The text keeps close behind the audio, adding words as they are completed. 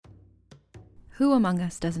Who among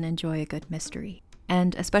us doesn't enjoy a good mystery?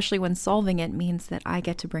 And especially when solving it means that I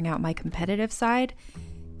get to bring out my competitive side,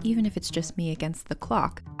 even if it's just me against the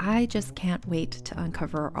clock. I just can't wait to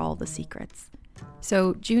uncover all the secrets.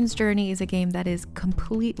 So June's Journey is a game that is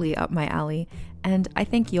completely up my alley, and I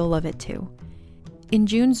think you'll love it too. In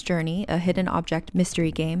June's Journey, a hidden object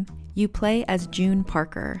mystery game, you play as June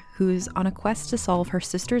Parker, who's on a quest to solve her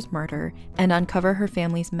sister's murder and uncover her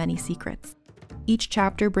family's many secrets. Each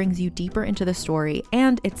chapter brings you deeper into the story,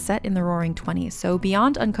 and it's set in the Roaring '20s, so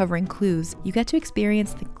beyond uncovering clues, you get to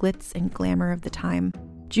experience the glitz and glamour of the time.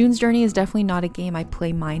 June's Journey is definitely not a game I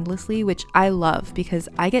play mindlessly, which I love because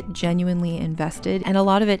I get genuinely invested, and a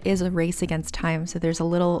lot of it is a race against time, so there's a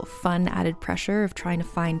little fun added pressure of trying to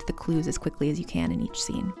find the clues as quickly as you can in each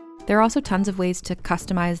scene. There are also tons of ways to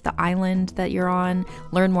customize the island that you're on,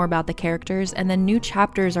 learn more about the characters, and then new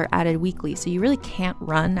chapters are added weekly, so you really can't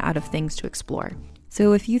run out of things to explore.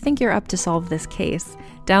 So if you think you're up to solve this case,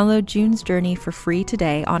 download June's Journey for free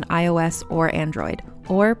today on iOS or Android,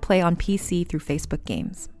 or play on PC through Facebook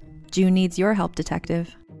Games. June needs your help,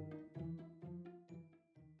 detective.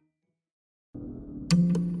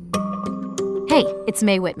 Hey, it's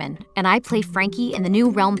Mae Whitman, and I play Frankie in the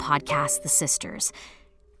new Realm podcast, The Sisters.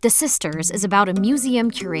 The Sisters is about a museum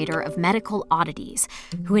curator of medical oddities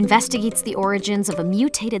who investigates the origins of a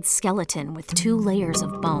mutated skeleton with 2 layers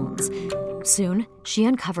of bones. Soon, she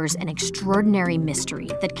uncovers an extraordinary mystery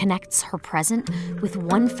that connects her present with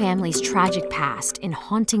one family's tragic past in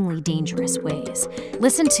hauntingly dangerous ways.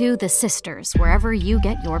 Listen to The Sisters wherever you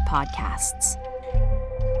get your podcasts.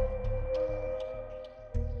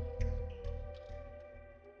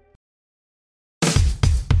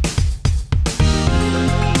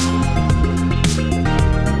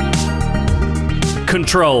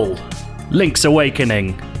 Control, Link's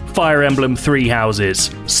Awakening, Fire Emblem Three Houses,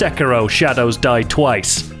 Sekiro Shadows Die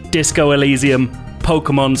Twice, Disco Elysium,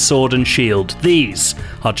 Pokemon Sword and Shield. These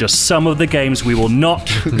are just some of the games we will not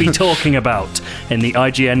be talking about in the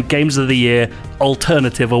IGN Games of the Year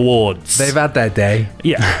Alternative Awards. They've had their day.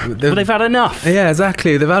 Yeah, but they've had enough. Yeah,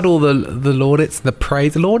 exactly. They've had all the laudits, the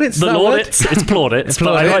praise. Laudits? The laudits? It's plaudits, but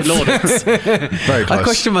I like laudits. Very close. I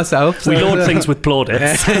question myself. We laud things with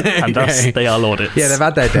plaudits, and thus they are laudits. Yeah, they've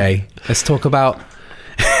had their day. Let's talk about...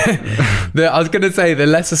 I was going to say the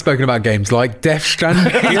lesser spoken about games like Death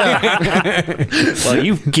Stranding. Well,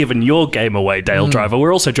 you've given your game away, Dale Driver.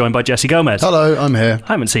 We're also joined by Jesse Gomez. Hello, I'm here. I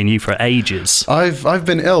haven't seen you for ages. I've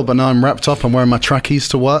been ill, but now I'm wrapped up. I'm wearing my trackies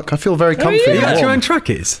to work. I feel very comfy. You and actually warm. wearing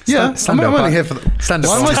trackies? Yeah, I'm only here for the...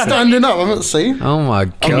 Why am I standing up? I'm at sea. Oh my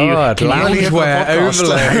God. Loungewear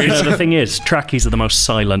overload. You know, the thing is, trackies are the most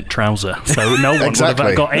silent trouser, so no one would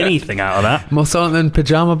have got anything out of that. More silent than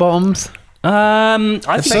pyjama bottoms? I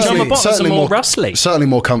think pyjama bottoms are more rustly. Certainly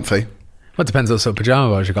more comfy. Well, it depends what sort of pyjama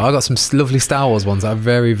bottoms you got. I got some lovely Star Wars ones that are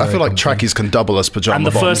very, very I feel like comfy. trackies can double as pyjama And the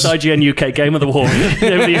bottoms. first IGN UK Game of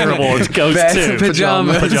the Year Award goes to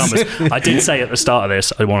Pyjamas. I did say at the start of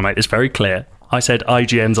this, I want to make this very clear. I said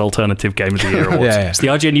IGN's Alternative Game of the Year Awards. Yeah. It's the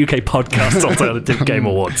IGN UK Podcast Alternative Game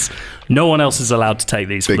Awards. No one else is allowed to take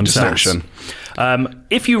these for themselves. Distinction.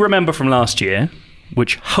 If you remember from last year,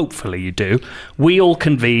 which hopefully you do, we all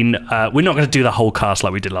convene. We're not going to do the whole cast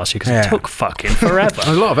like we did last year because it took fucking forever.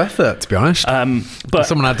 A lot of effort, to be honest. But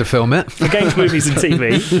someone had to film it. For games, movies, and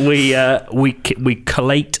TV, we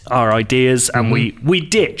collate our ideas and we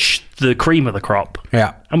ditch the cream of the crop.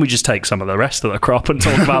 Yeah. And we just take some of the rest of the crop and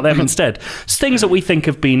talk about them instead. It's things that we think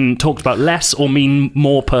have been talked about less or mean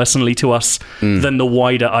more personally to us than the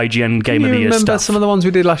wider IGN Game of the Year stuff. You remember some of the ones we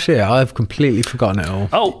did last year? I've completely forgotten it all.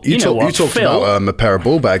 Oh, You talked Phil, about a pair of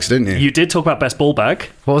ball bags, didn't you? you did talk about Best Ball Bag.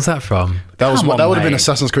 What was that from? That would have been mate.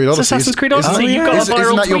 Assassin's Creed Odyssey. It's Assassin's Creed Odyssey. You got a viral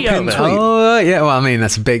isn't that your tweet out pinned there. tweet? Oh, yeah. Well, I mean,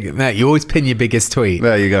 that's a big... Mate, you always pin your biggest tweet.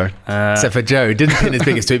 There you go. Except for Joe. He didn't pin his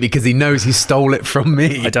biggest tweet because he knows he stole it from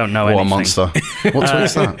me. I don't know What anything. a monster. What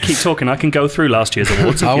tweet's that? Keep talking. I can go through last year's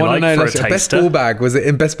awards if I you want like to know, for a Best taster. Ball Bag. Was it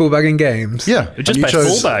in Best Ball Bag in games? Yeah. Just and you Best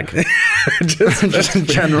chose- Ball Bag. just in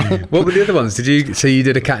general. What were the other ones? So you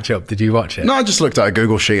did a catch-up. Did you watch it? No, I just looked at a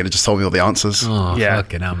Google sheet and it just told me all the answers. Oh, Yeah.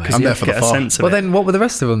 fucking hell, mate. I'm You there have for to the get a far. sense of Well, it. then what were the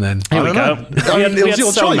rest of them then? Here I we don't go. know. We I mean, it had was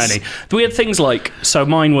your so choice. many. We had things like, so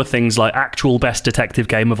mine were things like actual best detective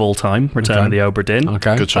game of all time, Return of the Obra Dinn.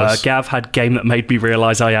 Okay. Good choice. Gav had game that made me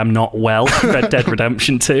realise I am not well, Red Dead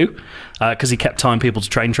Redemption 2, because he kept tying people to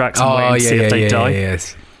train tracks and waiting to see if they die.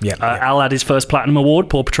 Yes. Yeah. Al had his first Platinum Award,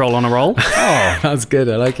 Paw Patrol on a roll. Oh, that's good.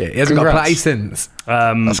 I like it. He hasn't got Congrats. play since.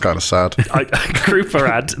 That's kind of sad. Krupa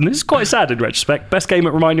had, and this is quite sad in retrospect, best game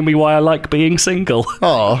at reminding me why I like being single.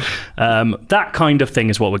 Oh, That kind of thing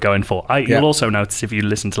is what we're going for. Yeah. You'll also notice if you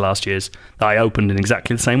listen to last year's that I opened in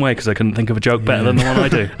exactly the same way because I couldn't think of a joke better than the one I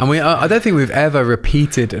do. And I don't think we've ever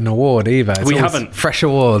repeated an award either. It's We always haven't. Fresh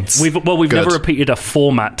awards. We've Good. never repeated a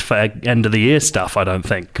format for end of the year stuff, I don't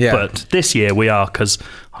think. Yeah. But this year we are because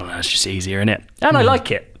I don't know, it's just easier, innit? And I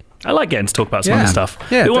like it. I like getting to talk about some of Yeah. this stuff.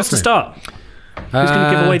 Yeah, Who wants to start? Who's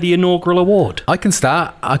going to give away the inaugural award? I can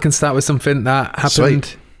start. I can start with something that happened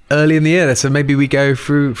Sweet. early in the year. So maybe we go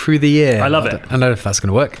through the year. I love it. I don't know if that's going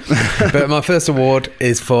to work. But my first award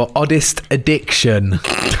is for Oddest Addiction.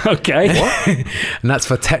 Okay. And that's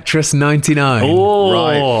for Tetris 99. Oh,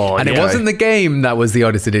 Right. And it yeah. wasn't the game that was the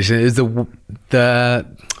oddest edition. It was the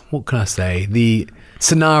what can I say? The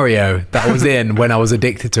scenario that I was in when I was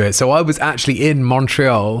addicted to it. So I was actually in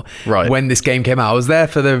Montreal Right. when this game came out. I was there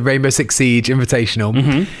for the Rainbow Six Siege Invitational.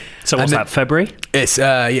 So what's And that, February? It's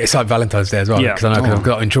like Valentine's Day as well, Yeah. because I know I've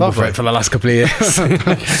got in trouble for lovely. it for the last couple of years.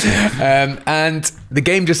 And the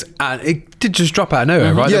game it did just drop out of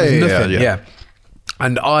nowhere, right? Yeah, There was yeah, nothing. yeah.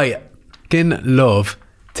 And I fucking love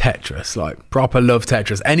Tetris, like proper love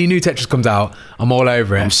Tetris. Any new Tetris comes out, I'm all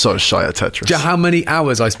over it. I'm so shy at Tetris. Do you know how many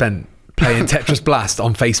hours I spent playing Tetris Blast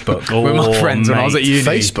on Facebook with my Oh, friends when I was at mate. uni?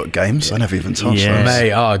 Facebook games? I never even touched Yeah. those.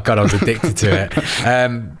 Mate, oh god, I was addicted to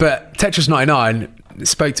it. But Tetris 99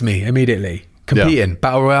 spoke to me immediately. Competing,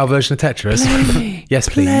 battle royale version of Tetris. Yes,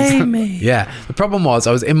 please. Play me. Yeah. The problem was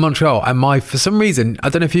I was in Montreal, and for some reason, I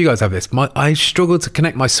don't know if you guys have this. I struggled to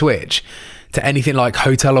connect my Switch to anything like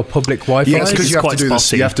hotel or public Wi-Fi. Yeah, it's because It's you have quite to do this.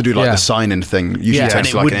 spotty. You have to do like Yeah. the sign-in thing. Usually Yeah, it and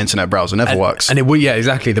takes it like would- an internet browser. Never works. And it would, yeah,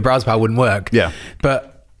 exactly. The browser power wouldn't work. Yeah. But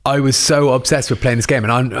I was so obsessed with playing this game,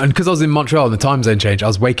 and because I was in Montreal and the time zone changed, I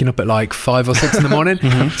was waking up at like 5 or 6 in the morning.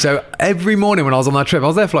 So every morning when I was on that trip, I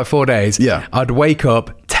was there for like 4 days. Yeah. I'd wake up,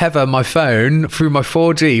 tether my phone through my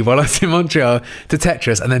 4G while I was in Montreal to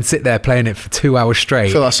Tetris, and then sit there playing it for 2 hours I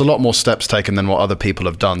straight. feel that's a lot more steps taken than what other people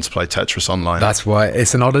have done to play Tetris online. That's why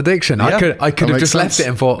it's an odd addiction. Yeah, I could that have makes just left sense. it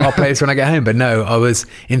and thought I'll play this when I get home, but no, I was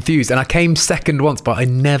enthused, and I came second once, but I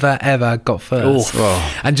never ever got first.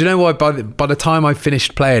 Oh. And do you know why? By the time I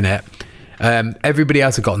finished playing it, everybody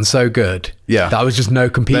else had gotten so good Yeah. that I was just no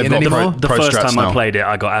competing They've got anymore. The Pro first strats time I now. played it,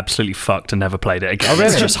 I got absolutely fucked and never played it again. Oh, really?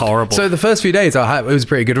 It's just horrible. So the first few days, it was a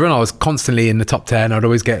pretty good run. I was constantly in the top 10. I'd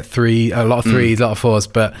always get a lot of threes, a lot of fours,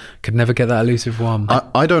 but could never get that elusive one.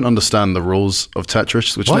 I don't understand the rules of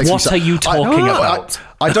Tetris. Which makes me What sa- are you talking about?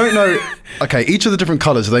 I don't know. Okay, each of the different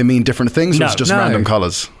colours, do they mean different things, or No. it's just No. random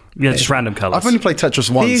colours? Yeah, just random colours. I've only played Tetris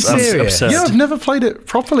once. you and- serious? absurd. Yeah, I've never played it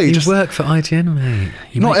properly. You Just work for IGN, mate.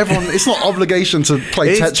 not everyone. It's not obligation to play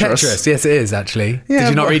It is Tetris. Tetris. Yes, it is actually. Yeah, Did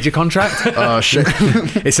you not but- read your contract? Shit.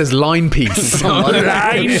 It says line piece.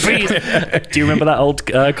 Line piece. Do you remember that old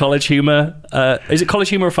college humour? Is it College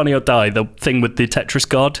Humour or Funny or Die? The thing with the Tetris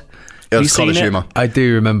god? Yeah, Have you it's seen college it? humour. I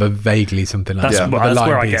do remember vaguely something like That's, that. Yeah. that's The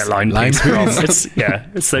where I line get piece. line piece from.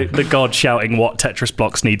 It's the god shouting what Tetris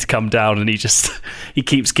blocks need to come down, and he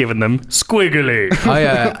keeps giving them squiggly,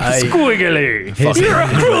 squiggly. You're a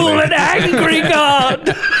cruel and angry god.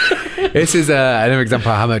 This is another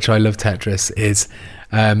example of how much I love Tetris. Is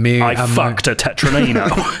me I and fucked a Tetronino.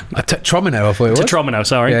 a Tromino, I thought it was. Tetromino,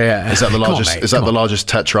 sorry. Yeah. Is that the Come on, largest? mate, Is that come the on. largest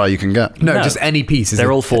Tetra you can get? No, No. just any piece.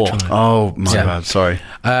 They're all 4. Oh my Yeah. bad. Sorry.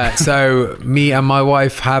 So me and my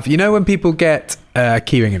wife have, when people get a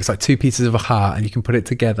keyring, it's like 2 pieces of a heart, and you can put it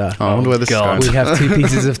together. I wonder where this God. is We going. have 2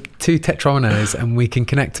 pieces of 2 Tetrominos, and we can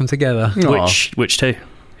connect them together. Which two?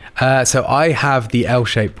 So I have the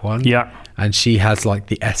L-shaped one. Yeah. And she has like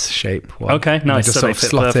the S-shaped one. Okay, And they nice. just So sort they of fit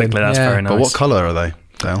slot in. perfectly. That's Yeah. very nice. But what colour are they,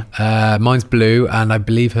 Dale? Mine's blue, and I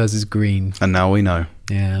believe hers is green. And now we know.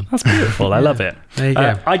 Yeah. That's beautiful. I love it. There you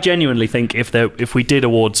go. I genuinely think if we did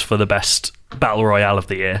awards for the best battle royale of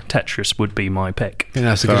the year, Tetris would be my pick. Yeah,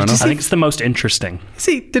 that's a Fair good. enough. I think it's the most interesting.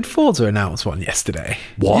 Did Forza announce one yesterday?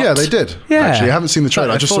 What? Yeah, they did. Yeah. Actually, I haven't seen the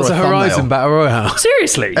trailer. I just saw a Forza thumbnail. Horizon Battle Royale.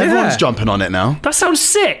 Seriously? Everyone's Yeah. jumping on it now. That sounds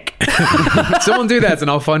sick. Someone do that,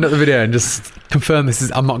 and I'll find out the video and just confirm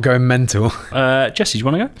I'm not going mental. Jesse, do you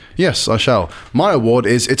want to go? Yes, I shall. My award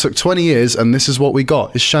is it took 20 years and this is what we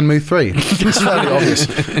got. It's Shenmue 3. It's fairly obvious.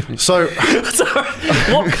 So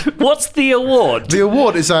What's the award? the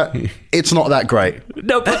award is that it's not that great.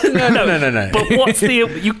 No. But what's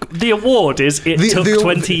the award is it took The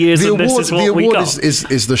 20 years the and this award, is what the we award got.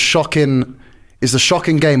 is the shocking is the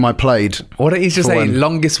shocking game I played. Why don't you just say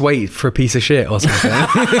longest wait for a piece of shit or something?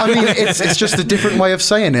 I mean, it's just a different way of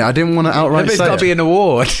saying it. I didn't want to outright say it. It's got to be an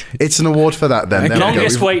award. It's an award for that then. Okay.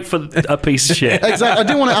 Longest wait for a piece of shit. Exactly. I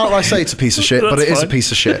didn't want to outright say it's a piece of shit, but it is a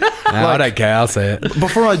piece of shit. No, I don't care. I'll say it.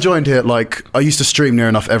 Before I joined here, like, I used to stream near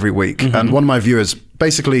enough every week, and one of my viewers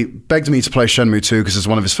basically begged me to play Shenmue 2 because it's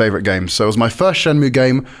one of his favorite games. So it was my first Shenmue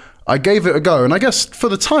game. I gave it a go, and I guess for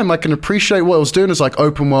the time I can appreciate what it was doing as like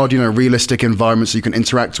open world, realistic environments you can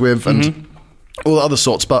interact with and all the other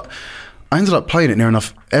sorts. But I ended up playing it near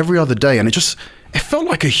enough every other day, and it felt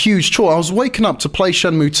like a huge chore. I was waking up to play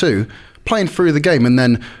Shenmue 2, playing through the game, and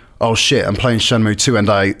then, oh shit, I'm playing Shenmue 2,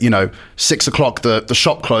 and 6 o'clock the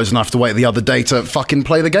shop closed, and I have to wait the other day to fucking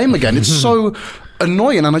play the game again. It's so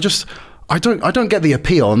annoying, and I don't get the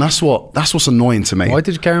appeal, and that's what's annoying to me. Why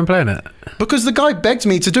did you carry on playing it? Because the guy begged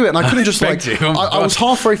me to do it, and I couldn't just I was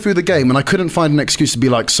halfway through the game, and I couldn't find an excuse to be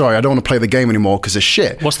like, sorry, I don't want to play the game anymore because it's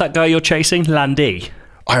shit. What's that guy you're chasing? Landy?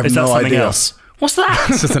 I have Is that no something idea. else? What's that?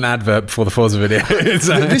 It's just an advert before the Forza video.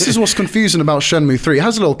 This is what's confusing about Shenmue 3. It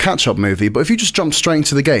has a little catch-up movie, but if you just jump straight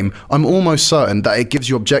into the game, I'm almost certain that it gives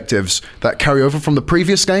you objectives that carry over from the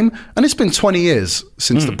previous game, and it's been 20 years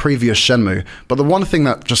since the previous Shenmue. But the one thing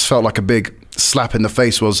that just felt like a big slap in the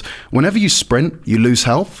face was whenever you sprint, you lose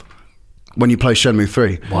health when you play Shenmue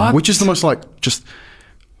 3. What? Which is the most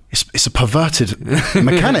it's a perverted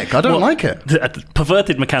mechanic. I don't like it. The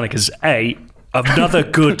perverted mechanic is another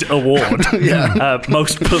good award.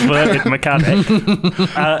 Most perverted mechanic.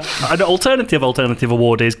 An alternative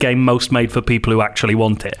award is game most made for people who actually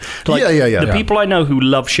want it. The people I know who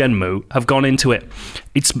love Shenmue have gone into it.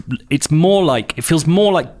 It's more like, it feels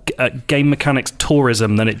more like game mechanics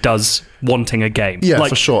tourism than it does wanting a game. Yeah, like,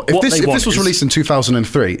 for sure. If this was released in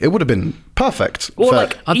 2003, it would have been perfect. Or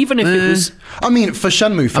even if it was... I mean, for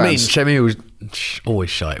Shenmue fans... I mean, Shenmue was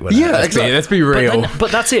always shite. Exactly. Let's be real.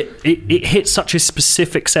 But that's it. It hits such a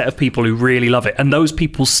specific set of people who really love it, and those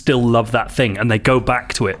people still love that thing, and they go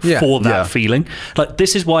back to it for that feeling. Like,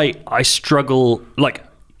 this is why I struggle... Like,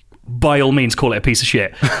 by all means, call it a piece of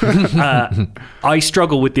shit. I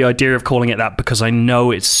struggle with the idea of calling it that because I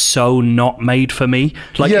know it's so not made for me.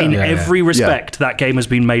 Like, in every respect, that game has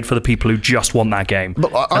been made for the people who just want that game.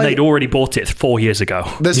 And they'd already bought it 4 years ago.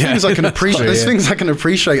 There's things I can appreciate. There's things I can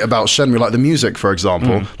appreciate about Shenmue, like the music, for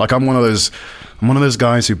example. Like, I'm one of those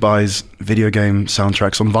guys who buys video game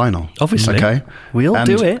soundtracks on vinyl. Obviously. Okay? We all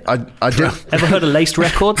do it. I did. Ever heard of laced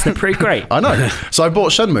records? They're pretty great. I know. So I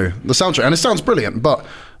bought Shenmue, the soundtrack, and it sounds brilliant, but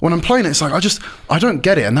when I'm playing it, it's like, I don't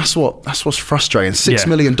get it, and that's what's frustrating. $6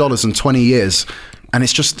 million in 20 years, and it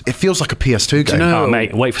feels like a PS2 game. Oh,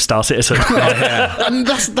 mate, wait for Star Citizen. And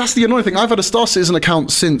that's the annoying thing. I've had a Star Citizen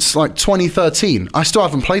account since like 2013. I still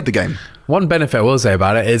haven't played the game. One benefit I will say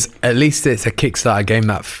about it is at least it's a Kickstarter game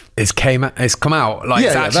that it's come out. Like,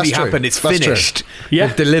 it's actually happened. It's finished.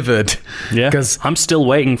 It's delivered. Yeah. Because I'm still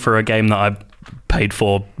waiting for a game that I paid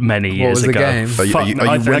for many years ago. Game? Are you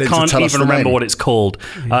I can't even remember what it's called.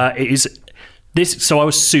 It is this. So I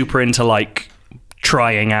was super into like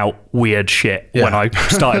trying out weird shit when I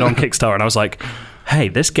started on Kickstarter, and I was like, hey,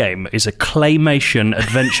 this game is a claymation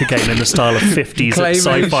adventure game in the style of 50s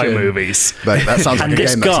sci-fi movies. Mate, that sounds like a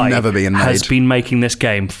game that's never been made. Has been making this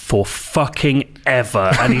game for fucking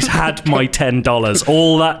ever, and he's had my $10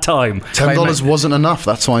 all that time. $10 wasn't enough.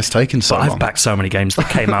 That's why it's taken so long. I've backed so many games that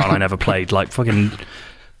came out and I never played, like fucking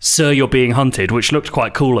Sir, You're Being Hunted, which looked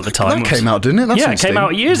quite cool at the time. That came out, didn't it? That's it came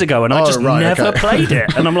out years ago, and I just never played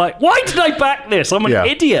it. And I'm like, why did I back this? I'm an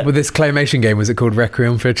idiot. With this claymation game, was it called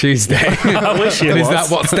Requiem for a Tuesday? I wish it was. Is that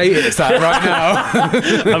what state it's at right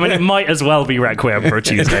now? I mean, it might as well be Requiem for a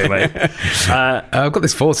Tuesday, mate. I've got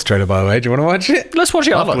this Forza trailer, by the way. Do you want to watch it? Let's watch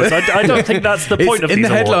it afterwards. I don't think that's the point of these in the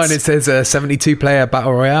headline, awards. it says 72-player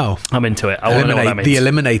battle royale. I'm into it. I want to know what that means. The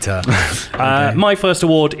Eliminator. My first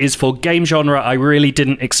award is for game genre I really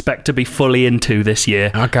didn't expect to be fully into this year.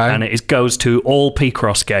 Okay. And it goes to all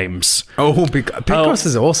Picross games. Oh, Picross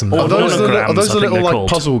is awesome. Are those the little like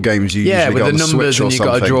puzzle games you usually with get the on numbers Switch and you or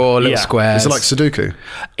got to something? draw little squares. Is it like Sudoku?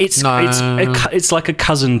 It's like a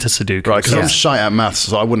cousin to Sudoku. Right, because I'm shy at maths,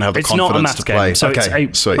 so I wouldn't have the confidence to play. Game, so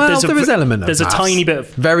okay, sweet. Well, there is element of There's maths. a tiny bit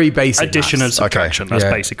of very basic addition maths. and subtraction. That's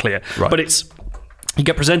basically it. Right. But you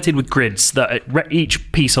get presented with grids that each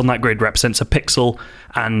piece on that grid represents a pixel,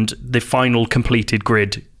 and the final completed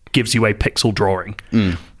grid gives you a pixel drawing.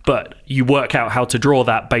 But you work out how to draw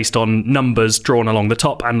that based on numbers drawn along the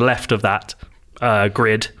top and left of that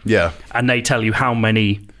grid. Yeah. And they tell you how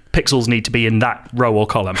many pixels need to be in that row or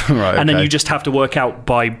column. Right, and then you just have to work out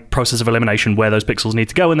by process of elimination where those pixels need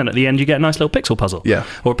to go, and then at the end you get a nice little pixel puzzle. Yeah.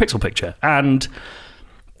 Or a pixel picture. And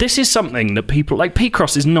this is something that people like.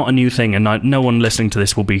 Picross is not a new thing, and no one listening to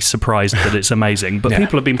this will be surprised that it's amazing. But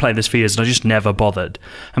people have been playing this for years, and I just never bothered.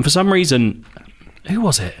 And for some reason, who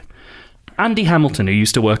was it? Andy Hamilton, who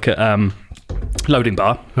used to work at Loading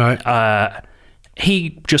Bar. Right.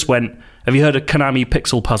 He just went, have you heard of Konami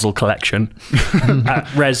Pixel Puzzle Collection at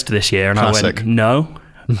Rezzed this year? And Classic. I went, no.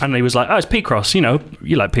 And he was like, oh, it's Picross, you know,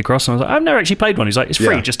 you like Picross. And I was like, I've never actually played one. He's like, it's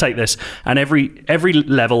free, just take this. And every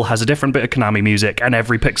level has a different bit of Konami music, and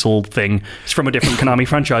every pixel thing is from a different Konami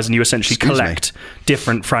franchise, and you essentially collect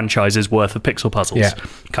different franchises worth of pixel puzzles. Yeah.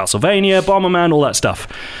 Castlevania, Bomberman, all that stuff.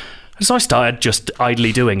 So I started just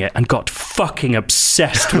idly doing it and got fucking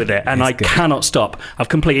obsessed with it, and I cannot stop. I've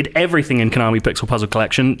completed everything in Konami Pixel Puzzle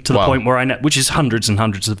Collection to the point where which is hundreds and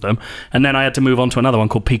hundreds of them, and then I had to move on to another one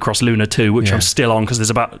called Picross Luna 2, which I'm still on because there's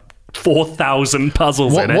about 4,000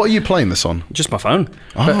 puzzles in it. What are you playing this on? Just my phone.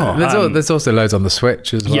 There's also loads on the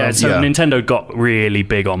Switch as well. Yeah, so Nintendo got really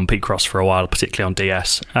big on Picross for a while, particularly on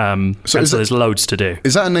DS. So there's loads to do.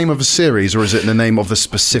 Is that a name of a series, or is it the name of the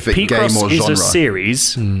specific game or genre? Picross is a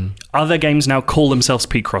series. Other games now call themselves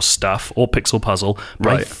Picross stuff or Pixel Puzzle,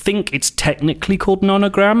 but I think it's technically called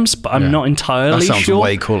Nonograms, but I'm not entirely sure. That sounds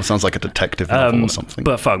way cool. It sounds like a detective novel or something.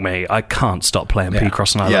 But fuck me, I can't stop playing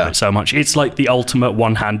Picross, and I love it so much. It's like the ultimate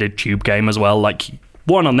one-handed tube game as well. Like,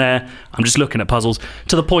 one on there, I'm just looking at puzzles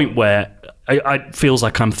to the point where it feels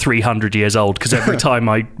like I'm 300 years old, because every time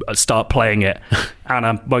I start playing it,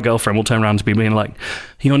 Anna, my girlfriend, will turn around to me being like,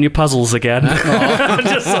 you on your puzzles again?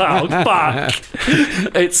 Just like, oh, fuck.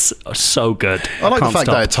 It's so good. I like the fact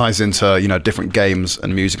that it ties into, you know, different games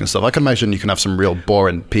and music and stuff. I can imagine you can have some real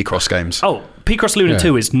boring Picross games. Oh, Picross Luna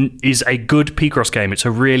 2 is a good Picross game. It's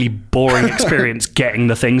a really boring experience getting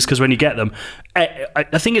the things, because when you get them, I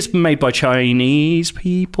think it's made by Chinese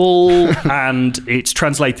people, and it's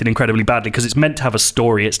translated incredibly badly because it's meant to have a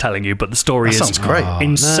story it's telling you, but the story is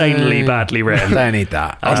insanely badly written. Don't need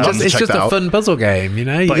that. It's just a fun puzzle game, you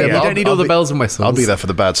know? You don't need all the bells and whistles. I'll be there for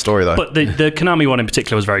the bad story, though. But the Konami one in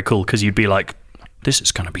particular was very cool, because you'd be like, this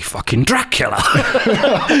is going to be fucking Dracula.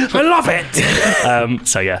 I love it.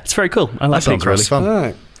 So yeah, it's very cool. I like that. Sounds really fun.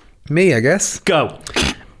 Right. Me, I guess. Go.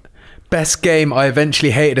 Best game I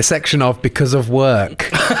eventually hated a section of because of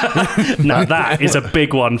work. Now that is a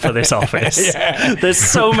big one for this office. There's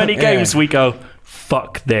so many games we go,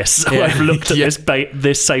 fuck this. I've looked at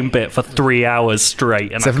this same bit for 3 hours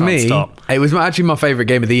straight, and I can't stop. It was actually my favourite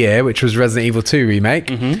game of the year, which was Resident Evil 2 Remake.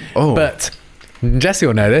 Mm-hmm. Oh. But Jesse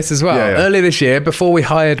will know this as well. Earlier this year, before we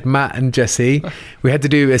hired Matt and Jesse, we had to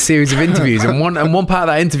do a series of interviews, and one part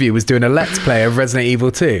of that interview was doing a Let's Play of Resident Evil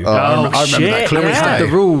 2. I remember that clearly. We had the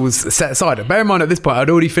rules set aside. Bear in mind, at this point, I'd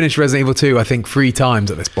already finished Resident Evil 2, I think, 3 times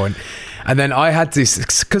at this point. And then I had to,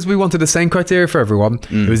 because we wanted the same criteria for everyone,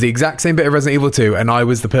 it was the exact same bit of Resident Evil 2, and I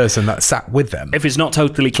was the person that sat with them. If it's not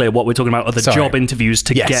totally clear, what we're talking about are the job interviews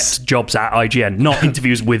to get jobs at IGN, not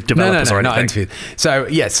interviews with developers or anything. Not interviews. So,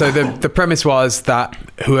 the premise was that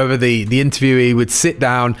whoever the interviewee would sit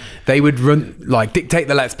down, they would dictate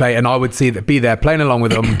the Let's Play, and I would be there playing along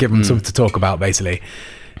with them and give them something to talk about, basically.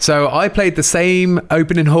 So I played the same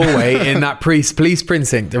opening hallway in that police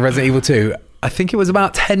precinct of Resident Evil 2. I think it was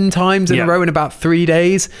about 10 times in a row in about 3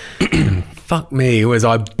 days. Fuck me, was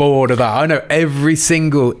I bored of that. I know every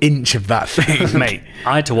single inch of that thing. Mate,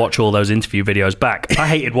 I had to watch all those interview videos back. I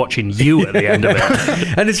hated watching you at the end of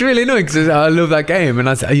it. And it's really annoying because I love that game. And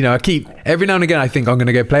I keep, every now and again, I think I'm going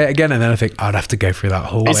to go play it again. And then I think I'd have to go through that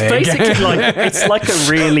hallway. It's basically it's like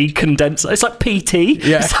a really condensed, it's like PT.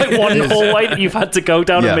 Yeah. It's like one hallway that you've had to go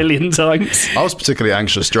down a million times. I was particularly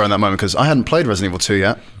anxious during that moment because I hadn't played Resident Evil 2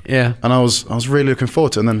 yet. Yeah. And I was really looking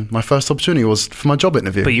forward to it. And then my first opportunity was for my job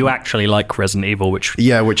interview. But you actually like Resident Evil, which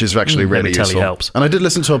is actually really useful. Helps. And I did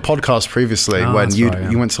listen to a podcast previously when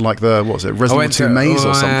you went to like the, what was it, Resident Evil 2 Maze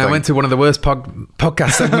or something. I went to one of the worst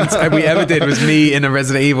podcast segments we ever did was me in a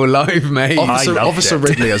Resident Evil live maze. Officer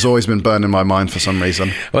Ridley has always been burned in my mind for some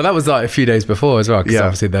reason. Well, that was like a few days before as well, because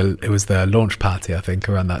obviously it was the launch party, I think,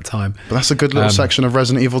 around that time. But that's a good little section of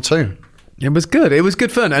Resident Evil 2. It was good. It was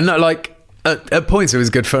good fun. And like, at points it was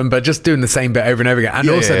good fun, but just doing the same bit over and over again. And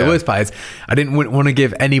the worst part is I didn't want to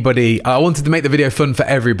give anybody, I wanted to make the video fun for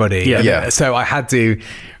everybody. So I had to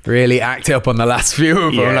really act up on the last few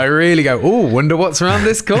of them. I really go, wonder what's around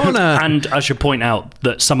this corner. And I should point out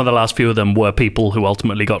that some of the last few of them were people who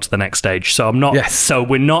ultimately got to the next stage. So so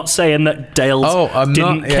we're not saying that Dale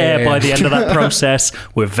didn't care by the end of that process.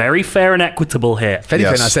 We're very fair and equitable here. If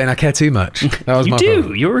anything, I'm saying I care too much. That was my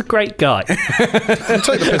problem. You're a great guy. You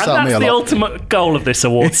take the piss out of me a lot. That's the ultimate goal of this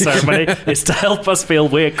awards ceremony, is to help us feel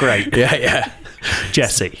we're great. Yeah.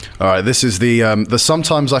 Jesse. All right, this is the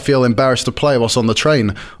Sometimes I Feel Embarrassed to Play Whilst on the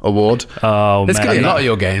Train award. Oh, There's man. going to be a lot of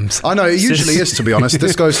your games. I know, it usually is, to be honest.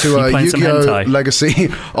 This goes to You playing some Yu-Gi-Oh! hentai? Legacy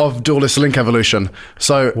of Duelist Link Evolution.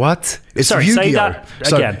 So What? It's Sorry, Yu-Gi-Oh! say that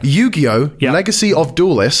again. So Yu-Gi-Oh! Yeah. Legacy of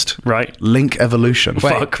Duelist Right. Link Evolution.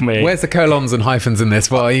 Wait, Fuck me. Where's the colons and hyphens in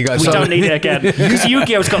this? What are you guys We don't need it again. Because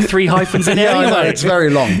Yu-Gi-Oh's got 3 hyphens in it Yeah, I know, anyway. it's very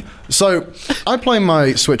long. So I play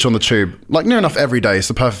my Switch on the tube, like near enough every day. It's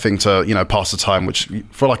the perfect thing to, pass the time, which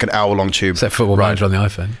for like an hour-long tube. Except Football Manager on the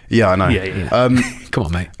iPhone. Yeah, I know. Yeah. Come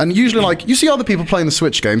on, mate. And usually, like, you see other people playing the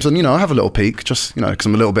Switch games, and, I have a little peek, just, because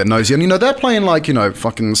I'm a little bit nosy. And, they're playing, like,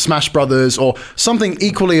 fucking Smash Brothers or something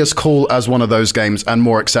equally as cool as one of those games and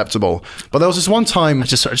more acceptable. But there was this one time... I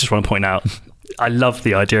just want to point out, I love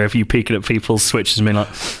the idea of you peeking at people's Switches and being like,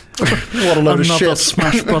 What a load of another shit.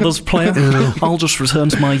 Smash Brothers player. I'll just return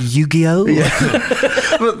to my Yu-Gi-Oh.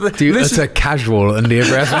 Do you utter casual under your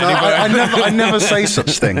breath? No, I never say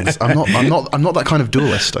such things. I'm not that kind of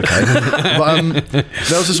duelist, okay? But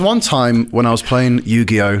there was this one time when I was playing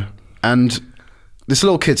Yu-Gi-Oh! And this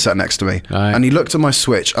little kid sat next to me, Right. and he looked at my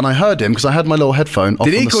Switch, and I heard him because I had my little headphone off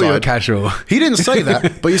Did on he the call you a side. casual? He didn't say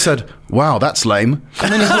that, but he said, "Wow, that's lame."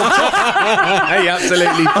 And then he walked off, He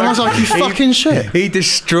absolutely. and I was like, "You fucking shit." He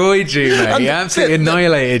destroyed you, mate. He absolutely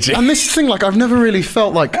annihilated you. And this thing, like, I've never really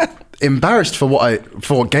felt like embarrassed for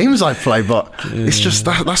what games I play, but it's just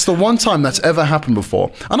that's the one time that's ever happened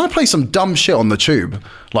before. And I play some dumb shit on the tube,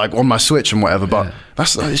 like on my Switch and whatever. But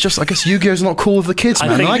it's just, I guess Yu-Gi-Oh's not cool with the kids,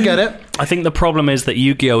 man. I get it. I think the problem is that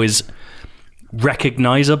Yu-Gi-Oh is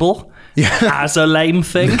recognizable as a lame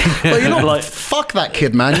thing. But like, fuck that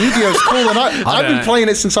kid, man. Yu-Gi-Oh's cool, and I've been playing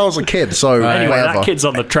it since I was a kid. So anyway, whatever. that kid's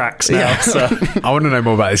on the tracks now. So. I want to know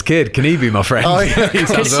more about this kid. Can he be my friend? Oh, yeah. He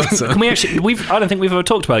sounds awesome. Can we actually? I don't think we've ever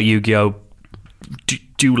talked about Yu-Gi-Oh!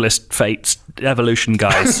 Duelist Fates Evolution,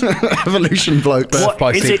 guys. Evolution bloke.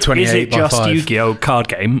 By Is it 28 by just 5. Yu-Gi-Oh! Card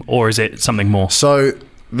game, or is it something more? So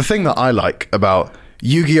the thing that I like about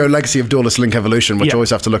Yu-Gi-Oh! Legacy of Duelist Link Evolution, which I always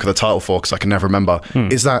have to look at the title for because I can never remember,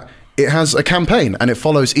 is that it has a campaign and it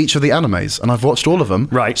follows each of the animes, and I've watched all of them.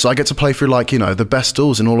 Right. So I get to play through the best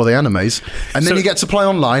duels in all of the animes, and then So- you get to play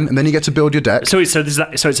online, and then you get to build your deck. So it's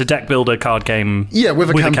a deck builder card game. Yeah, with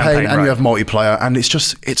a campaign, and right. you have multiplayer, and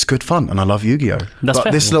it's good fun, and I love Yu-Gi-Oh! That's But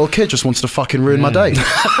fair. this little kid just wants to fucking ruin my day.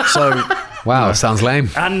 So Wow, sounds lame.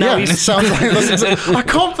 And now yeah, it he's sounds like I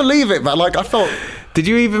can't believe it, but like I felt. Did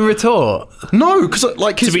you even retort? No, because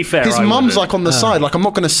like his, To be fair, his I mum's wouldn't. like on the side. Like I'm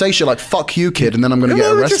not going to say shit like "fuck you, kid," and then I'm going to get Why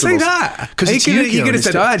would you arrested. say that? Because you it's could Yu-Gi-Oh! have and said,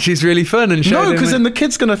 it's- "Oh, actually, it's really fun," and showed No, him because it. then the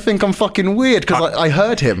kid's going to think I'm fucking weird because I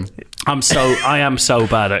heard him. I am so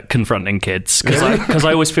bad at confronting kids because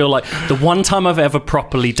I always feel like the one time I've ever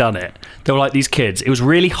properly done it, they were like these kids. It was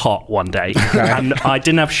really hot one day, and I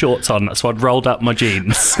didn't have shorts on, so I'd rolled up my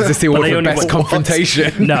jeans. Is this the But award they for only best went-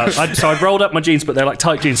 confrontation? No, so I'd rolled up my jeans, but they're like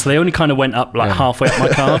tight jeans, so they only kind of went up like halfway up my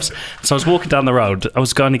calves. So I was walking down the road, I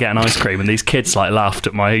was going to get an ice cream, and these kids like laughed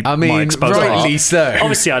at my my exposed rightly heart. so.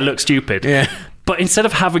 Obviously, I look stupid. Yeah. But instead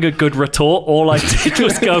of having a good retort, all I did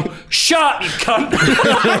was go, "Shut up, you cunt!"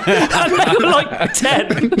 And they were like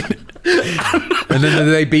 10. And then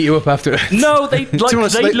they beat you up after. No, they be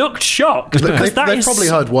honest, they they- looked shocked They, because that they've is. probably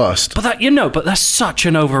heard worst. But but that's such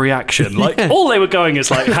an overreaction. Like all they were going is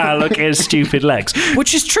like, "Ha, look at his stupid legs,"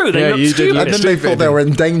 which is true. They Yeah, look you did stupid. look And then they thought they were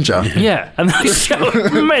in danger. Yeah, and they so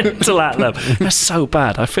mental at them. That's so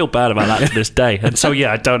bad. I feel bad about that to this day. And so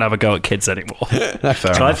yeah, I don't have a go at kids anymore.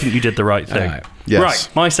 So I think you did the right thing. Right. Yes.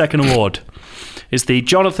 Right, my second award is the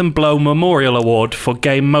Jonathan Blow Memorial Award for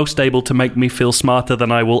game most able to make me feel smarter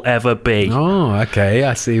than I will ever be. Oh, okay.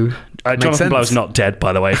 I see. Makes Jonathan sense. Blow's not dead,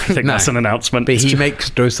 by the way, if you think No. that's an announcement. But It's he just- makes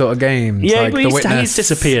those sort of games. yeah, like but The Witness. he's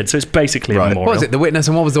disappeared, so it's basically a Right. memorial. What was it? The Witness,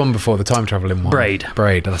 and what was the one before? The time traveling one. Braid.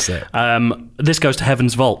 Braid. That's it. This goes to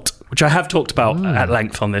Heaven's Vault, which I have talked about at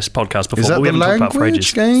length on this podcast before. Is that but we the haven't talked about for language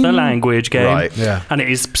ages. game? It's the language game, Right. Yeah. and it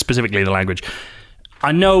is specifically the language.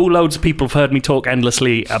 I know loads of people have heard me talk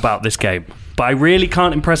endlessly about this game, but I really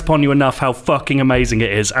can't impress upon you enough how fucking amazing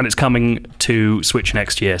it is, and it's coming to Switch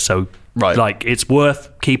next year, so Right. like it's worth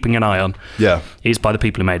keeping an eye on. Yeah. It's by the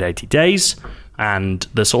people who made 80 Days and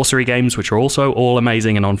the Sorcery games, which are also all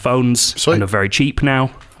amazing and on phones Sweet. and are very cheap now.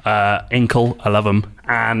 Inkle, I love them.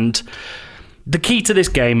 And the key to this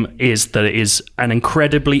game is that it is an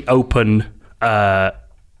incredibly open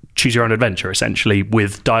choose your own adventure, essentially,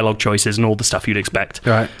 with dialogue choices and all the stuff you'd expect.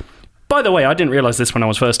 Right. By the way, I didn't realise this when I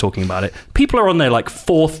was first talking about it. People are on their like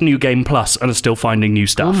 4th New Game Plus and are still finding new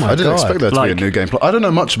stuff. I didn't expect there to be a new game. I don't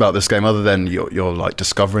know much about this game other than you're like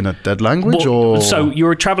discovering a dead language, or so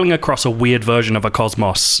you're travelling across a weird version of a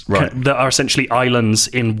cosmos that are essentially islands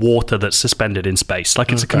in water that's suspended in space.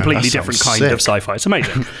 Like it's a completely different kind of sci-fi. It's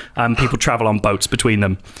amazing. People travel on boats between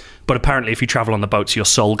them. But apparently, if you travel on the boats, your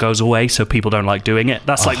soul goes away, so people don't like doing it.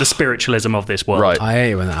 That's like the spiritualism of this world. I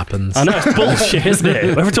hate it when that happens. I know, it's bullshit, isn't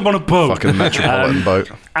it? Every time I'm on a boat. Fucking metropolitan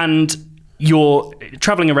boat. And you're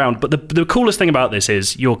traveling around, but the coolest thing about this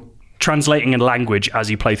is you're translating a language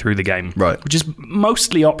as you play through the game, which is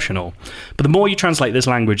mostly optional. But the more you translate this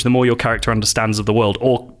language, the more your character understands of the world,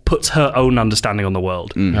 or puts her own understanding on the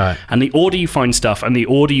world. Right. And the order you find stuff and the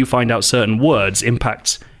order you find out certain words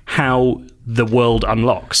impacts how the world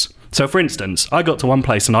unlocks. So, for instance, I got to one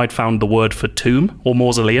place and I'd found the word for tomb or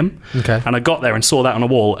mausoleum. Okay. And I got there and saw that on a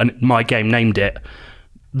wall, and my game named it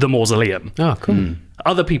the Mausoleum. Oh, cool.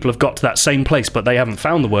 Other people have got to that same place, but they haven't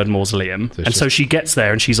found the word mausoleum. So she gets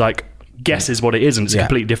there and she's like, guesses what it is, and it's a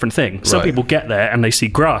completely different thing. Some people get there and they see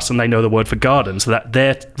grass and they know the word for garden, so that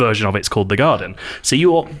their version of it's called the garden. So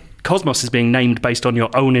your Cosmos is being named based on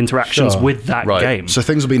your own interactions with that game. So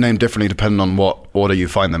things will be named differently depending on what order you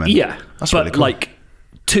find them in. Yeah. That's but really cool. Like,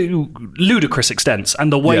 to ludicrous extents,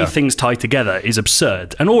 and the way things tie together is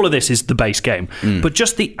absurd. And all of this is the base game. But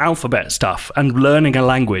just the alphabet stuff and learning a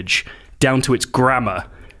language down to its grammar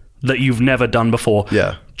that you've never done before,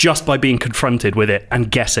 just by being confronted with it and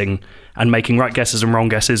guessing and making right guesses and wrong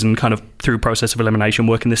guesses and kind of through process of elimination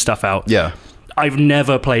working this stuff out. Yeah. I've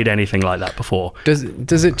never played anything like that before. Does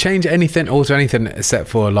it change anything, alter anything except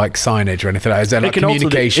for like signage or anything like that? Is there like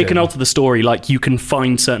communication? It can alter the story. Like you can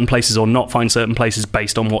find certain places or not find certain places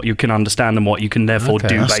based on what you can understand and what you can therefore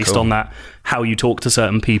do based on that, how you talk to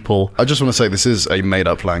certain people. I just want to say this is a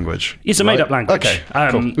made-up language. It's a made-up language. Okay,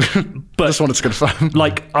 cool. But just wanted to confirm.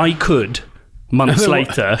 Like I could, months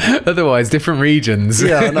later... Otherwise, different regions.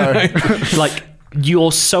 Yeah, I know. Like...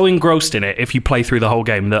 You're so engrossed in it if you play through the whole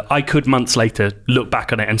game that I could months later look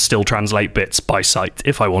back on it and still translate bits by sight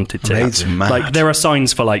if I wanted to. It's mad. Like there are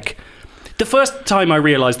signs for like the first time I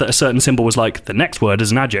realised that a certain symbol was like the next word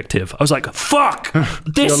is an adjective, I was like, fuck,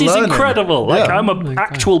 this is incredible. Like I'm an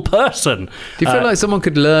actual person. Do you feel like someone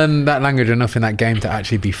could learn that language enough in that game to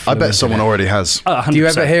actually be fluent? I bet someone already has. 100%. Do you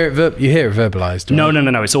ever hear it? You hear it verbalized?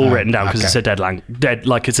 Right? No. It's all written down because it's a dead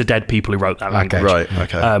like it's a dead people who wrote that language. Right.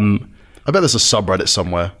 Okay. I bet there's a subreddit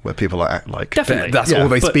somewhere where people are like... Definitely. That's all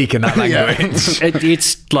they speak in that language.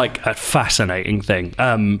 It's like a fascinating thing.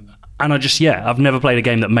 And I just, I've never played a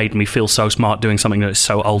game that made me feel so smart doing something that is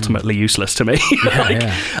so ultimately useless to me.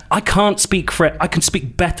 I can't speak French. I can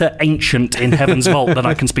speak better Ancient in Heaven's Vault than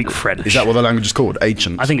I can speak French. Is that what the language is called?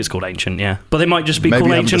 Ancient? I think it's called Ancient, yeah. But they might just be Maybe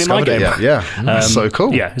called Ancient in my game. Yeah. So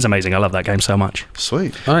cool. Yeah, it's amazing. I love that game so much.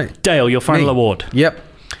 Sweet. All right. Dale, your final award. Yep.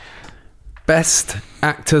 Best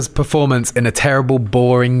actor's performance in a terrible,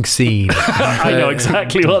 boring scene. I know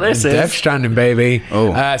exactly what this is. Death Stranding, baby.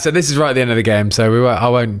 Oh. So this is right at the end of the game, so I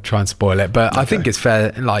won't try and spoil it, but I think it's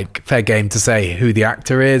fair game to say who the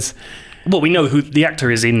actor is. Well, we know who the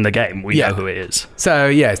actor is in the game. We know who it is. So,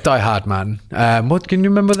 it's Die Hard Man. What can you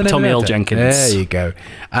remember the name Tommy of L. it? Jenkins. There you go.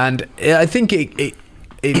 And I think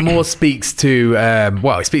it more speaks to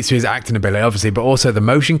it speaks to his acting ability, obviously, but also the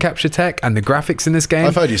motion capture tech and the graphics in this game.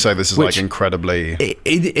 I've heard you say this is like incredibly... It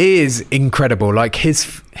is incredible. Like his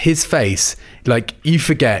face, like you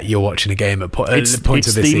forget you're watching a game at the point of this scene.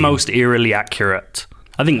 It's the most eerily accurate.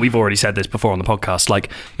 I think we've already said this before on the podcast.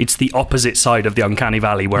 Like, it's the opposite side of the uncanny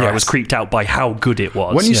valley where I was creeped out by how good it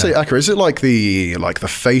was. When you say accurate, is it like the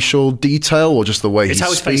facial detail or just the way it's he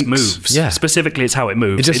how speaks? his face moves. Yeah. Specifically, it's how it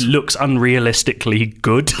moves. It looks unrealistically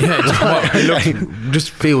good. It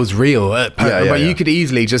just feels real. But you could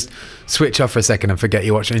easily just switch off for a second and forget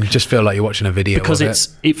you're watching and just feel like you're watching a video. Because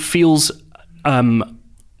it feels...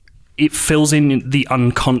 it fills in the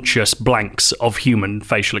unconscious blanks of human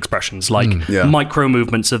facial expressions, like micro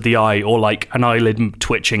movements of the eye or like an eyelid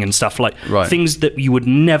twitching and stuff, like things that you would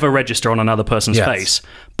never register on another person's face,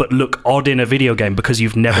 but look odd in a video game because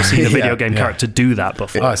you've never seen a video game character do that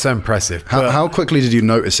before. Oh, it's so impressive. How quickly did you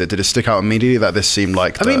notice it? Did it stick out immediately that this seemed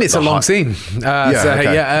like... it's a long scene.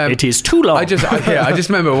 It is too long. I just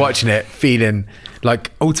remember watching it, feeling like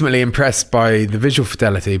ultimately impressed by the visual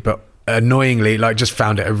fidelity, but annoyingly just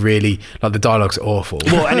found it the dialogue's awful,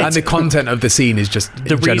 and the content of the scene is just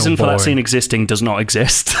the reason for that scene existing does not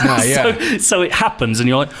exist. So it happens and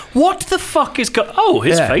you're like, what the fuck is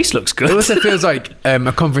his face looks good. It also feels like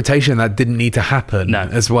a confrontation that didn't need to happen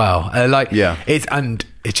as well.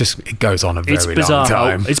 It goes on a very long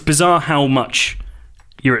time. It's bizarre how much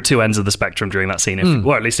you're at two ends of the spectrum during that scene.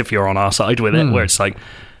 Or at least if you're on our side with it, where it's like,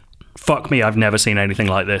 fuck me, I've never seen anything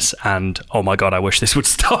like this, and oh my god, I wish this would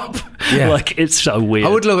stop. Yeah. Like, it's so weird. I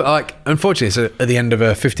would look like, unfortunately, it's at the end of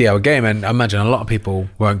a 50-hour game, and I imagine a lot of people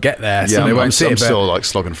won't get there, so they won't see it. I'm still like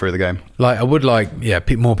slogging through the game. Like, I would like,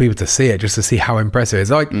 more people to see it, just to see how impressive it is.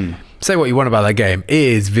 Like, say what you want about that game, it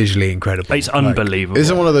is visually incredible. It's unbelievable.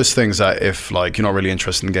 Isn't one of those things that if like you're not really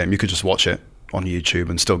interested in the game, you could just watch it on YouTube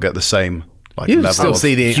and still get the same you still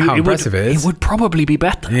see how impressive it is. It would probably be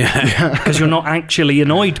better. Because you're not actually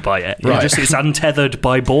annoyed by it. Right. It's untethered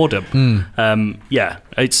by boredom. I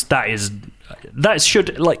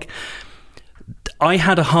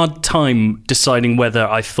had a hard time deciding whether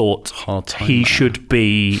I thought he should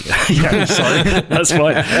be... sorry, that's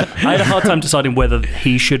fine. I had a hard time deciding whether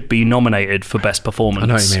he should be nominated for Best Performance. I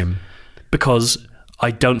know what you mean. Because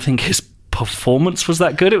I don't think his performance was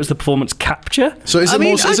that good. It was the performance capture. So is it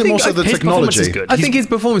more so the technology? I think his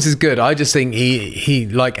performance is good. I just think he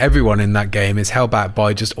like everyone in that game is held back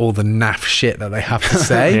by just all the naff shit that they have to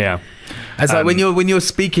say. Yeah. It's like when you're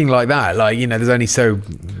speaking like that, like, there's only so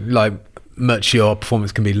like much your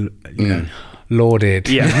performance can be lauded.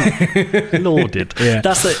 Yeah. Lauded. Yeah.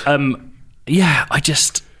 That's it.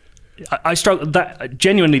 I struggle that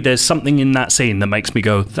genuinely. There's something in that scene that makes me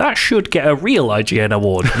go, that should get a real IGN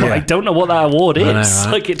award. But I don't know what that award is. Know, right?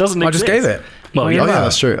 Like, it doesn't exist. I just gave it. Well, yeah,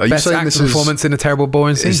 that's true. Are Best you saying actor this is performance in a terrible,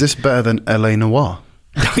 boring scene? Is this better than LA Noire?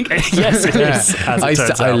 Yes, it is.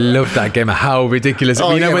 I love that game. How ridiculous! Oh,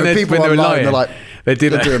 when they were lying, they're like, they do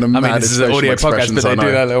that. doing I mean, this is an audio podcast, but they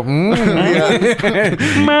do that little.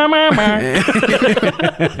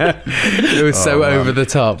 It was so over the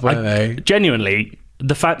top, weren't they? Genuinely,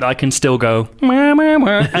 the fact that I can still go and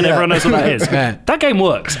everyone knows what that is. That game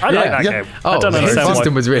works. I like that game. I don't the understand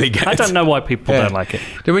system why. Was really good. I don't know why people don't like it.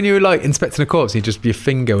 Then when you were like inspecting a corpse, your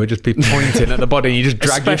finger would just be pointing at the body, and you just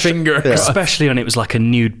drag your finger across. Especially when it was like a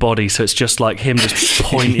nude body, so it's just like him just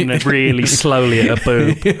pointing it really slowly at a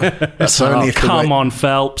boob. That's only if come on,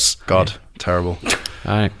 Phelps. God, terrible.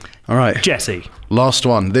 All right, Jesse. Last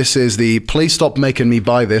one. This is the Please Stop Making Me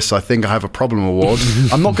Buy This, I Think I Have a Problem award.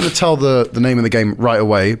 I'm not going to tell the name of the game right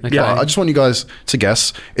away. Okay. But I just want you guys to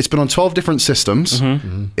guess. It's been on 12 different systems.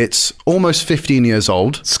 It's almost 15 years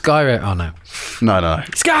old. Skyrim. Oh, no. No.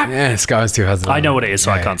 Skyrim's 2000. I know what it is,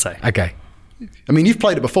 so I can't say. Okay. I mean, you've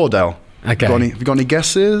played it before, Dale. Okay. Have you got any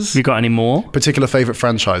guesses? Have you got any more? Particular favourite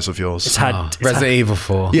franchise of yours? Resident Evil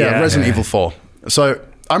 4. Yeah, Resident Evil 4. So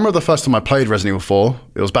I remember the first time I played Resident Evil 4,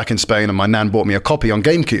 it was back in Spain, and my nan bought me a copy on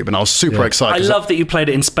GameCube, and I was super excited. I love that you played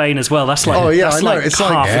it in Spain as well. That's like, I know. Like it's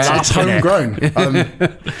homegrown.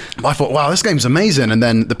 I thought, wow, this game's amazing. And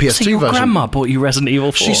then the PS2 so your version. Grandma bought you Resident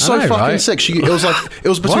Evil 4. She's so fucking sick. It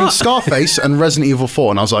was between Scarface and Resident Evil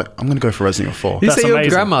 4, and I was like, I'm going to go for Resident Evil 4. You That's say your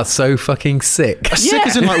amazing. grandma's so fucking sick. Sick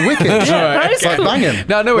as in like wicked. It's like banging.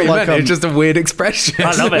 No, I know what you meant. It's just a weird expression.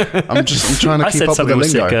 I love it. I'm trying to keep up with the lingo. I said something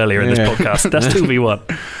was sick earlier in this podcast. That's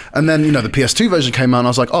 2v1. And then, the PS2 version came out, and I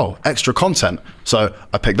was like, oh, extra content. So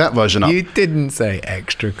I picked that version up. You didn't say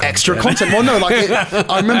extra content. Extra content. Well, no,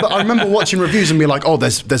 I remember watching reviews and being like, oh,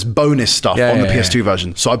 there's bonus stuff on the PS2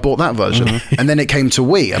 version. So I bought that version. And then it came to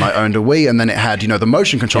Wii, and I owned a Wii, and then it had, the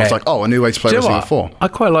motion controls, like, oh, a new way to play Resident Evil 4. I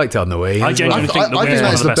quite liked it on the Wii. I genuinely think the Wii is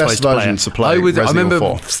one of the best version to play. I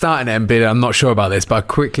remember starting it and being, I'm not sure about this, but I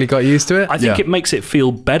quickly got used to it. I think it makes it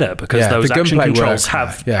feel better because those action controls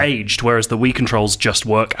have aged, whereas the Wii controls just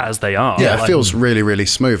work as they are. Yeah, it feels really, really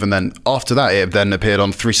smooth. And then after that, it then appeared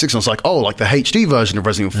on 360. I was like, oh, like the HD version of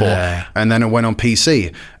Resident Evil 4. Yeah. And then it went on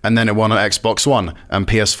PC. And then it went on Xbox One and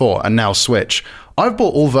PS4 and now Switch. I've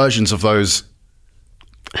bought all versions of those,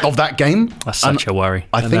 of that game. That's such a worry.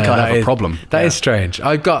 I think I have a problem. That is strange.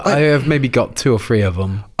 I have maybe got 2 or 3 of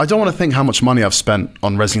them. I don't want to think how much money I've spent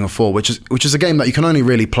on Resident Evil 4, which is a game that you can only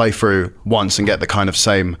really play through once and get the kind of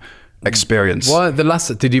same experience.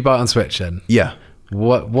 Did you buy it on Switch then? Yeah.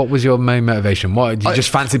 What was your main motivation? What, did you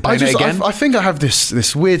just fancy playing it again? I think I have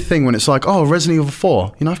this weird thing when it's like, oh, Resident Evil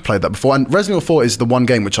 4. I've played that before. And Resident Evil 4 is the one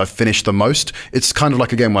game which I've finished the most. It's kind of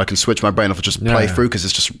like a game where I can switch my brain off and just play through because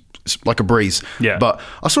it's like a breeze. Yeah. But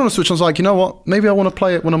I saw on the Switch and I was like, you know what? Maybe I want to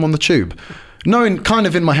play it when I'm on the tube. Knowing kind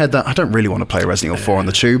of in my head that I don't really want to play Resident Evil 4 on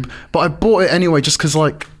the tube. But I bought it anyway just because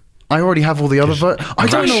I already have all the other I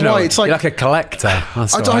don't know why. It's like, you're like a collector.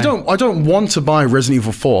 I don't want to buy Resident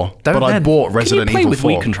Evil 4, but I bought Resident Evil 4. Can you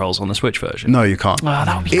play with Wii controls on the Switch version? No, you can't. Oh,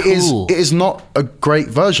 that would be cool. It is not a great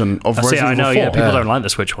version of Resident Evil 4. I know, people don't like the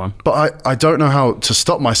Switch one. But I don't know how to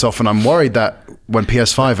stop myself, and I'm worried that when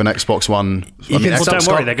PS5 and Xbox One. Well, don't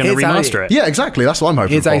worry, they're going to remaster it. Yeah, exactly. That's what I'm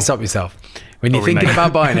hoping Here's for. how you stop yourself. When you're thinking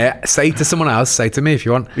about buying it, say to someone else, say to me if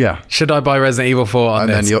you want, should I buy Resident Evil 4 on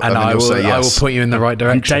And this? then I will point you in the right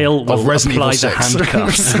direction. Dale will Resident apply Evil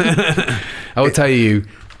the 6. handcuffs. I will tell you,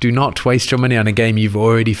 do not waste your money on a game you've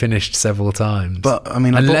already finished several times. But, I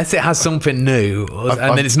mean... Unless it has something new,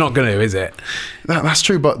 and then it's not going to, is it? That's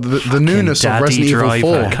true, but the newness of Resident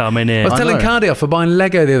Evil 4... coming in. I was telling Cardi off for buying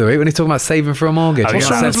Lego the other week when he's talking about saving for a mortgage. Oh, He yeah.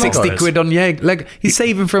 wants to spend 60 quid on Lego. He's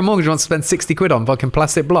saving for a mortgage. He wants to spend 60 quid on fucking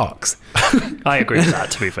plastic blocks. I agree with that,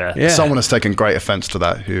 to be fair. Yeah. Someone has taken great offence to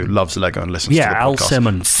that who loves Lego and listens to the podcast. Al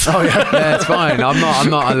Simmons. Oh, yeah. Yeah, it's fine. I'm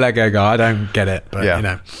not a Lego guy. I don't get it. But, you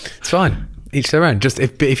know, it's fine. Each their own. Just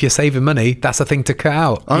if you're saving money, that's a thing to cut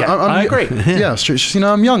out. I agree. Yeah, it's true. It's just, you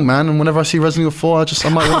know, I'm young, man, and whenever I see Resident Evil 4, I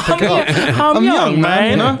might want to pick it up. I'm young,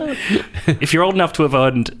 man. You know? If you're old enough to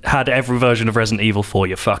have had every version of Resident Evil 4,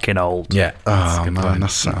 you're fucking old. Yeah. Oh, man,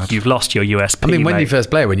 that's sad. You've lost your USP, I mean, when mate. you first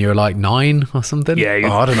played, when you were like 9 or something.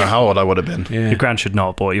 Yeah, I don't know how old I would have been. your gran should not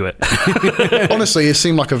have bought you it. Honestly, it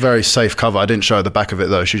seemed like a very safe cover. I didn't show her the back of it,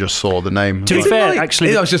 though. She just saw the name. To be fair,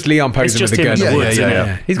 actually... It was just Leon posing just with a him gun. in the woods, isn't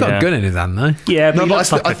it? He's got a gun in his hand, though. Yeah, but No, he but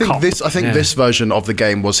looks like a cop. this version of the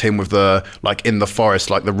game was him with the, like, in the forest,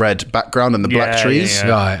 like the red background and the black trees. Yeah.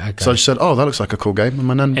 Right, okay. So I just said, oh, that looks like a cool game. And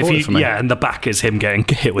my nan bought it for me. Yeah, and the back is him getting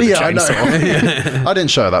hit with a I know. chainsaw. I didn't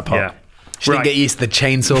show her that part. Yeah. She didn't get used to the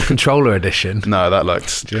chainsaw controller edition. No, that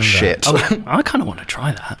looks shit. I kind of want to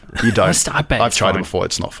try that. You don't. I bet I've tried fine. it before.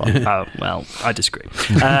 It's not fun. Oh, well, I disagree.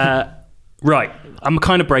 Right. I'm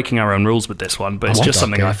kind of breaking our own rules with this one, but it's just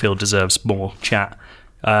something I feel deserves more chat.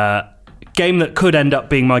 Game that could end up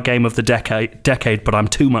being my game of the decade, but I'm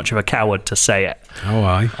too much of a coward to say it. Oh,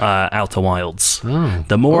 aye. Outer Wilds.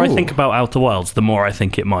 The more I think about Outer Wilds, the more I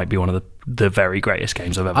think it might be one of the very greatest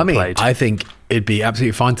games I've ever played. I think it'd be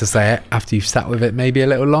absolutely fine to say it after you've sat with it maybe a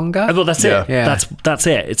little longer. I thought that's it. Yeah. That's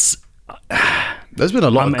it. It's... There's been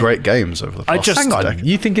a lot of great games over the past Hang on, decade.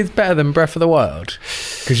 you think it's better than Breath of the Wild?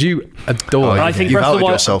 Because you adore it. I think You've Breath outed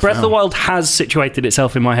yourself of the now. Wild has situated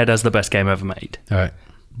itself in my head as the best game ever made. All right.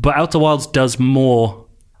 But Outer Wilds does more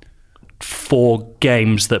for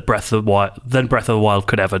games that Breath of the Wild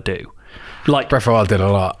could ever do. Like Breath of the Wild did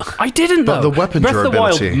a lot. I didn't But though. the weapon Breath of the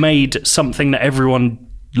durability. Wild made something that everyone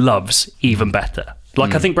loves even better.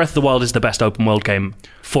 Like I think Breath of the Wild is the best open world game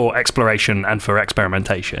for exploration and for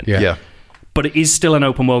experimentation. Yeah. But it is still an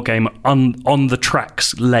open world game on the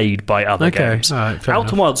tracks laid by other games. All right, fair Outer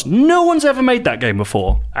enough. Wilds, no one's ever made that game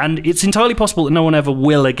before, and it's entirely possible that no one ever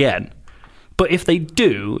will again. But if they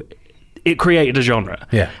do, it created a genre.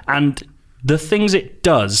 Yeah. And the things it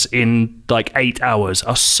does in like 8 hours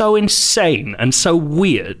are so insane and so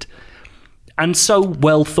weird and so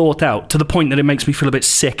well thought out to the point that it makes me feel a bit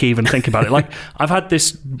sick even thinking about it. Like, I've had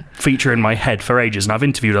this feature in my head for ages, and I've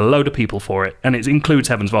interviewed a load of people for it, and it includes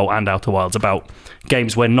Heaven's Vault and Outer Wilds, about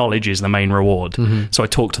games where knowledge is the main reward. So I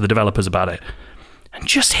talked to the developers about it. And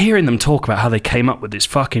just hearing them talk about how they came up with this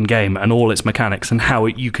fucking game and all its mechanics and how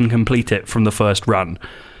you can complete it from the first run.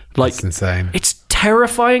 Like, That's insane. It's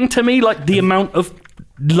terrifying to me, like the amount of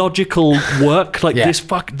logical work, like the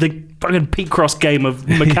fucking Picross game of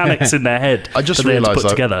mechanics in their head. I just that they had to realised put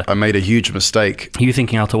together. I made a huge mistake. Are you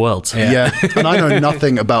thinking Outer Worlds? Yeah. And I know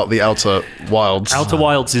nothing about the Outer Wilds. Outer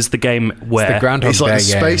Wilds is the game where the Groundhog It's like a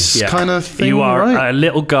Day game. space kind of thing, you are right? a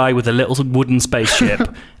little guy with a little wooden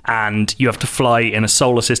spaceship and you have to fly in a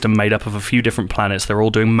solar system made up of a few different planets. They're all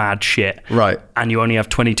doing mad shit. Right. And you only have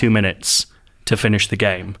 22 minutes to finish the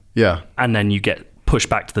game. Yeah. And then you get pushed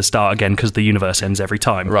back to the start again because the universe ends every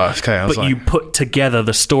time. Right, okay, I was But like- you put together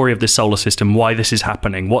the story of this solar system, why this is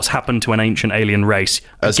happening, what's happened to an ancient alien race.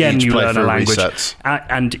 As Again, each you learn a playthrough language. resets.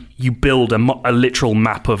 And you build a literal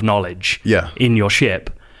map of knowledge in your ship.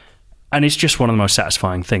 And it's just one of the most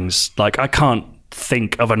satisfying things. Like, I can't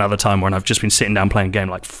think of another time when I've just been sitting down playing a game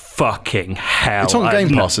like, fucking hell. It's on Game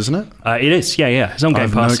Pass, isn't it? It is, yeah. It's on Game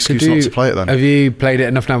I've no Pass. excuse not to play it then. Have you played it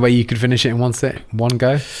enough now where you could finish it in one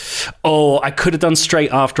go? Oh, I could have done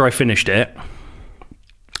straight after I finished it.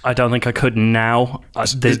 I don't think I could now.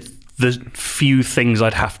 The few things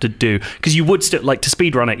I'd have to do, because you would still, like, to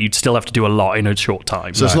speedrun it, you'd still have to do a lot in a short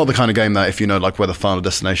time. So it's not the kind of game that if you know like where the final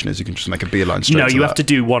destination is, you can just make a beeline straight No, to you that. have to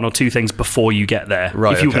do one or two things before you get there.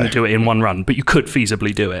 Right, if you were okay. going to do it in one run, but you could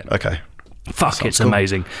feasibly do it. Okay. Fuck, it's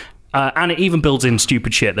amazing. And it even builds in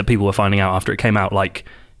stupid shit that people were finding out after it came out, like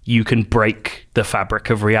you can break the fabric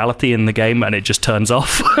of reality in the game and it just turns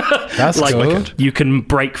off. That's like cool. you can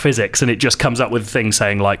break physics and it just comes up with things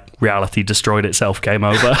saying like reality destroyed itself, game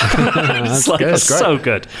over. It's like, good. it's so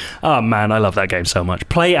good. Oh man, I love that game so much.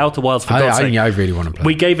 Play Outer Wilds for God's sake. I really want to play.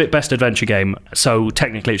 We gave it best adventure game, so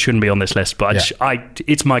technically it shouldn't be on this list, but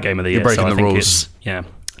it's my game of the year. breaking so I the think rules. it's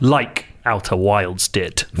like Outer Wilds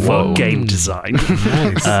did for game design.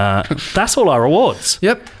 Nice. That's all our awards.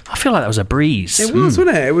 Yep. I feel like that was a breeze. It was, wasn't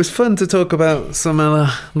it? It was fun to talk about some of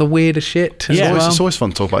the weirder shit as Yeah. well. It's always fun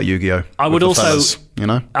to talk about Yu-Gi-Oh! I would with the also, fellas, you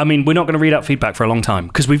know? I mean, we're not going to read out feedback for a long time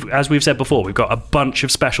because as we've said before, we've got a bunch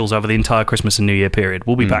of specials over the entire Christmas and New Year period.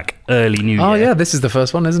 We'll be back early New Year. Oh yeah, this is the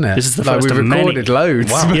first one, isn't it? This is the like, first we've of many. recorded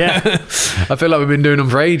loads. Wow. Yeah. I feel like we've been doing them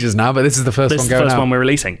for ages now, but this is the first This one is the going first out. one we're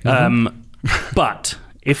releasing. But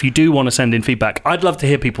if you do want to send in feedback, I'd love to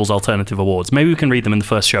hear people's alternative awards. Maybe we can read them in the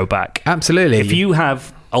first show back. Absolutely. If you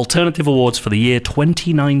have alternative awards for the year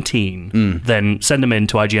 2019, then send them in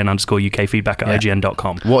to IGN_UK feedback at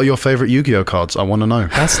IGN.com. What are your favourite Yu-Gi-Oh! Cards? I want to know.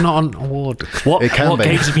 That's not an award. What, It can what be.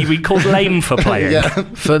 games have you been called lame for playing?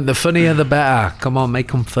 The funnier the better. Come on,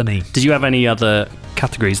 make them funny. Did you have any other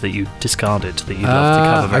categories that you discarded that you'd love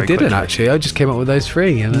to cover very I didn't quickly? actually. I just came up with those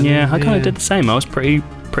three. And then, Yeah, I kind of did the same. I was pretty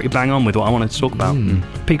bang on with what I wanted to talk about.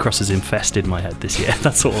 P-Cross has infested my head this year.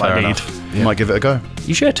 That's all Fair I need. enough. You might give it a go.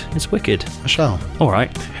 You should. It's wicked. I shall. All right.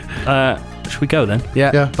 Should we go then?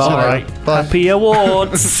 Yeah. Yeah. Bye. All right. Bye. Happy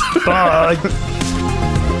awards. Bye.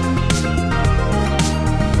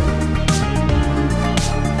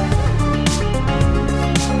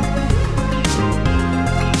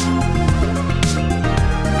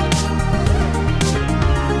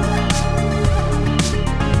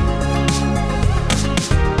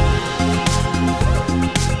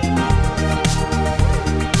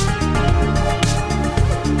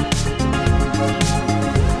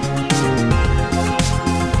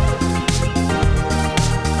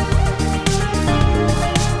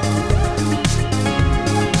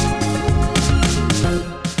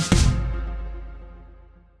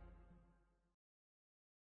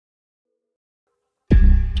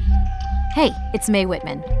 Hey, it's Mae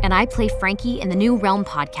Whitman, and I play Frankie in the new Realm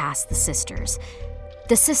podcast, The Sisters.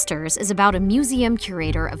 The Sisters is about a museum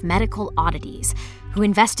curator of medical oddities who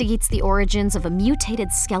investigates the origins of a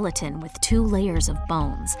mutated skeleton with 2 layers of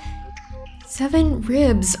bones. 7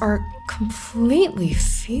 ribs are completely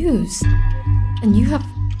fused. And you have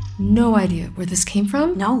no idea where this came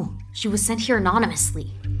from? No, she was sent here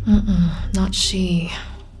anonymously. Not she.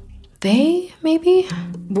 They, maybe?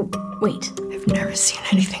 Wait. I've never seen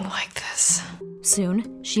anything like this.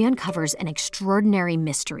 Soon, she uncovers an extraordinary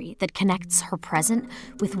mystery that connects her present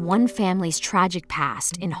with one family's tragic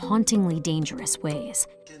past in hauntingly dangerous ways.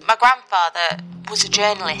 My grandfather was a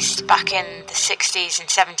journalist back in the 60s and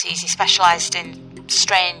 70s. He specialised in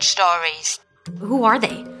strange stories. Who are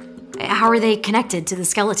they? How are they connected to the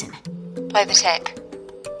skeleton? Play the tape.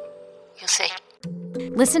 You'll see.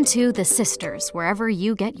 Listen to The Sisters wherever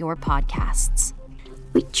you get your podcasts.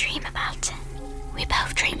 We dream about it. We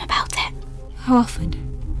both dream about it. How often?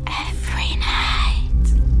 Every night.